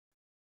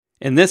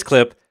In this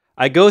clip,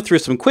 I go through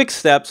some quick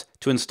steps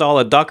to install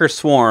a Docker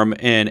Swarm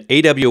in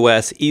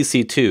AWS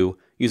EC2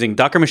 using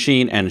Docker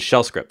Machine and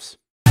shell scripts.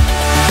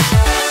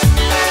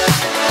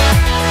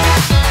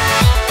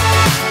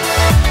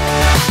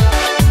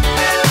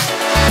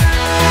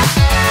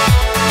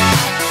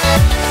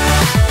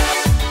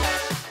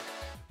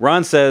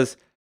 Ron says,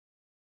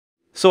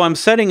 so I'm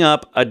setting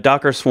up a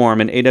Docker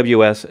Swarm in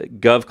AWS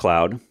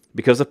GovCloud.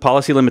 Because of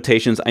policy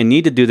limitations, I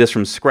need to do this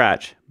from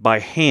scratch by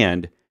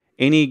hand.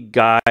 Any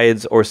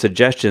guides or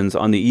suggestions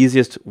on the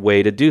easiest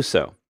way to do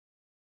so?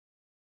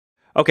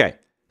 Okay,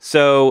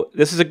 so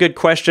this is a good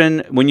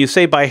question. When you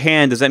say by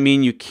hand, does that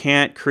mean you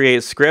can't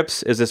create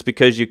scripts? Is this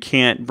because you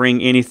can't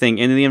bring anything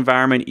into the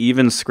environment,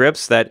 even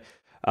scripts that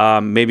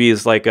maybe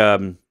is like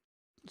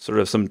sort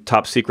of some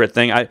top secret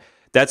thing?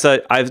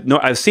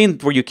 I've seen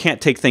where you can't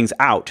take things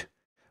out,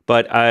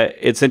 but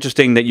it's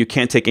interesting that you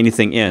can't take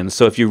anything in.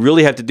 So if you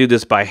really have to do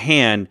this by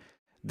hand,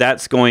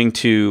 that's going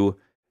to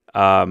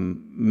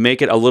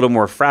make it a little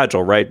more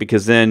fragile, right?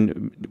 Because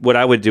then what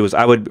I would do is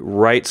I would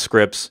write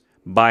scripts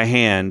by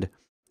hand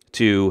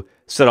to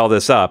set all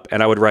this up,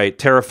 and I would write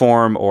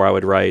Terraform, or I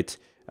would write,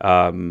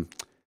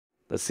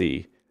 let's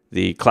see,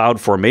 the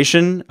cloud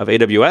formation of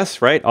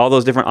AWS, right? All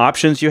those different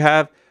options you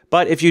have.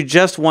 But if you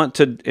just want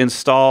to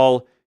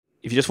install,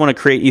 if you just want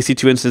to create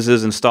EC2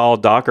 instances, install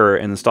Docker,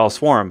 and install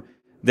Swarm,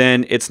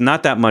 then it's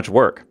not that much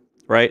work,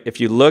 right? If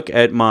you look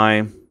at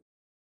my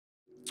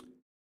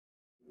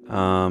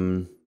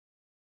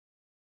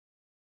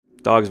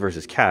dogs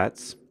versus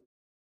cats,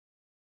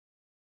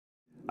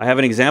 I have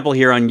an example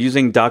here on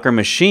using Docker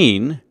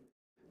Machine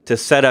to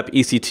set up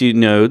EC2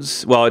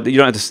 nodes. Well, you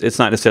don't have to, it's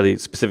not necessarily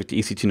specific to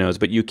EC2 nodes,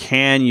 but you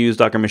can use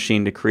Docker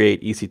Machine to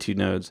create EC2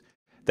 nodes.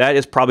 That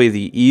is probably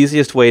the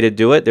easiest way to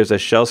do it. There's a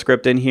shell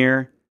script in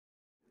here.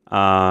 So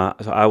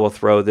I will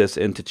throw this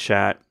into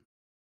chat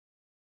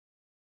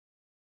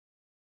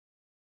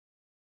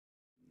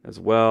as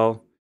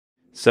well.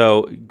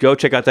 So go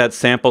check out that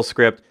sample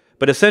script.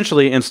 But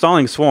essentially,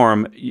 installing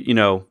Swarm,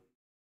 we're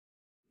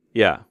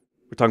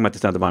talking about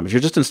this down at the bottom. If you're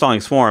just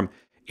installing Swarm,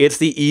 it's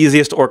the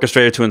easiest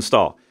orchestrator to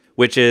install,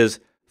 which is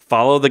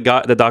follow the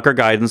Docker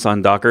guidance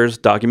on Docker's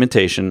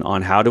documentation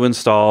on how to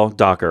install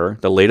Docker,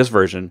 the latest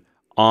version,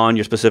 on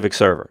your specific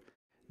server.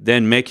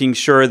 Then making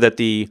sure that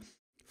the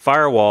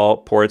firewall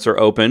ports are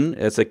open.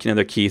 It's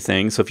another key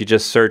thing. So if you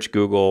just search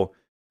Google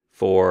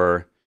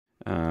for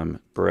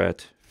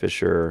Brett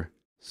Fisher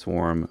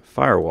Swarm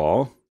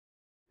Firewall,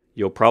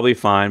 you'll probably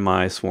find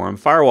my Swarm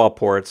Firewall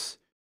ports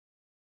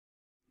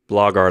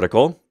blog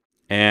article.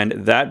 And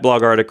that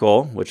blog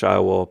article, which I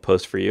will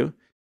post for you,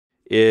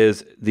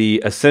 is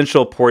the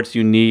essential ports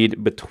you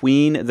need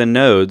between the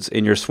nodes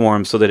in your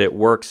Swarm so that it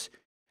works.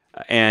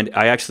 And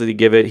I actually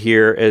give it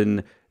here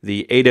in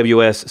the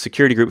AWS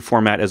security group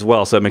format as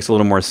well. So it makes a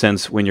little more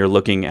sense when you're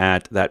looking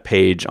at that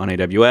page on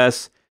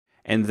AWS.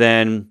 And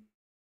then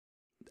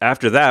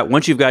after that,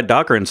 once you've got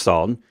Docker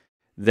installed,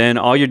 then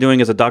all you're doing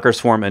is a Docker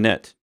Swarm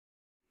init,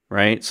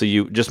 right? So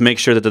you just make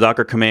sure that the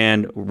Docker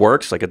command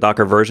works, like a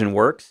Docker version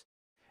works.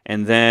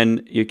 And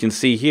then you can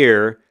see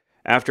here,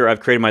 after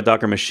I've created my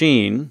Docker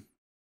machine,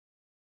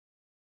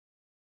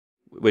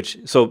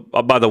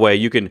 by the way,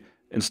 you can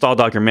install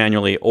Docker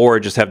manually or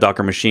just have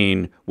Docker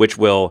machine, which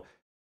will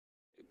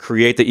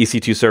create the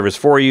EC2 service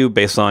for you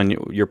based on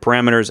your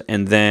parameters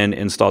and then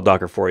install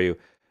Docker for you.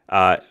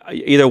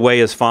 Either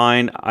way is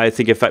fine. I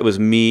think if it was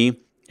me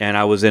and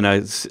I was in a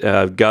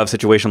gov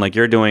situation like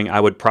you're doing, I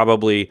would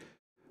probably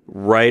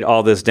write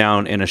all this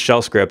down in a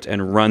shell script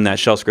and run that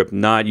shell script,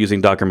 not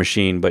using Docker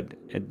Machine, but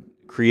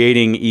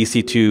creating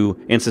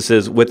EC2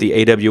 instances with the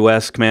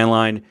AWS command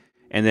line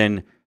and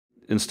then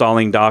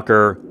installing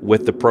Docker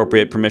with the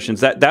appropriate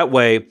permissions. That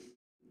way,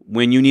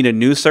 when you need a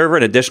new server,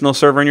 an additional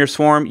server in your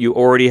Swarm, you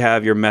already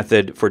have your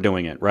method for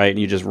doing it, right? And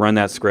you just run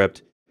that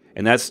script.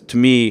 And that's, to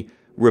me,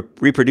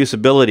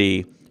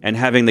 reproducibility and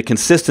having the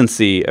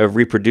consistency of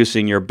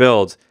reproducing your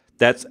builds.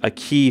 That's a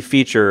key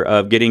feature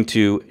of getting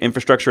to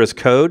infrastructure as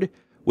code,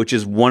 which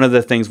is one of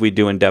the things we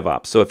do in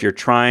DevOps. So if you're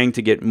trying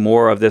to get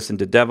more of this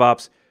into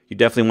DevOps, you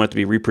definitely want it to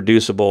be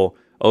reproducible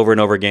over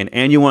and over again.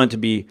 And you want it to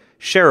be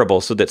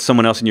shareable so that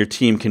someone else in your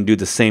team can do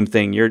the same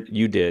thing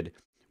you did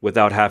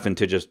without having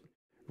to just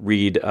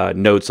read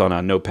notes on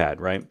a notepad,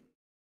 right?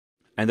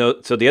 And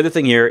so the other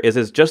thing here is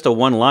it's just a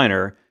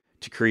one-liner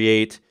to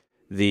create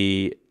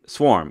the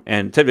Swarm.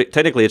 And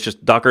technically, it's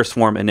just Docker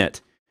Swarm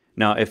init.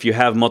 Now, if you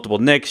have multiple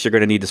NICs, you're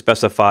going to need to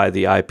specify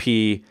the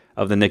IP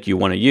of the NIC you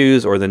want to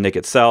use or the NIC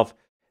itself.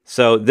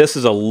 So this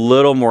is a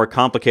little more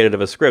complicated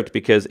of a script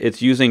because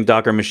it's using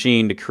Docker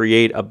Machine to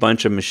create a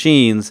bunch of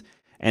machines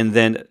and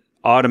then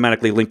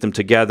automatically link them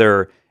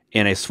together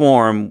in a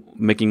Swarm,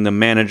 making them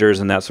managers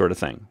and that sort of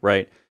thing,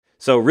 right?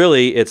 So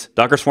really, it's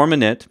Docker Swarm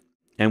init.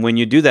 And when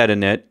you do that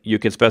init, you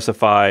can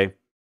specify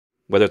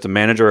whether it's a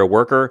manager or a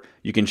worker.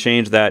 You can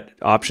change that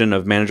option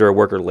of manager or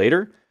worker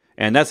later.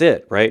 And that's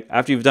it, right?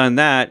 After you've done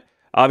that,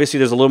 obviously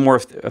there's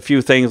a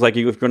few things like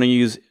if you're going to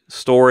use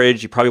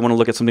storage, you probably want to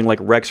look at something like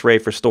Rexray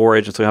for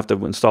storage. And so you have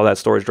to install that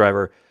storage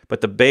driver.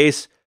 But the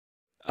base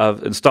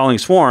of installing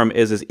Swarm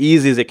is as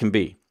easy as it can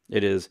be.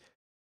 It is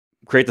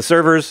create the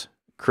servers,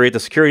 create the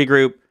security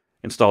group,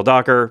 install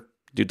Docker,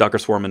 do Docker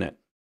Swarm init.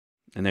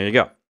 And there you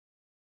go.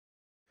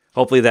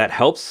 Hopefully that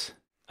helps.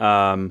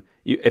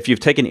 If you've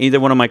taken either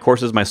one of my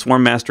courses, my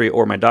Swarm Mastery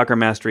or my Docker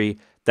Mastery,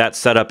 that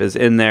setup is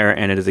in there,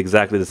 and it is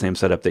exactly the same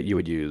setup that you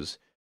would use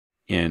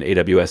in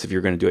AWS if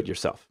you're going to do it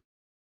yourself.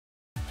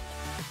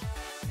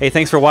 Hey,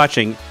 thanks for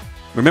watching.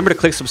 Remember to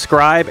click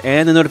subscribe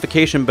and the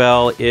notification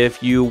bell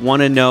if you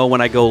want to know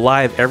when I go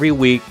live every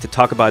week to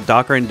talk about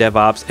Docker and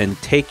DevOps and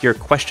take your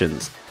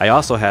questions. I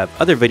also have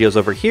other videos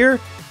over here,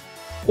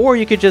 or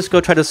you could just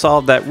go try to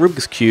solve that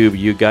Rubik's Cube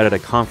you got at a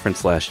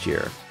conference last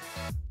year.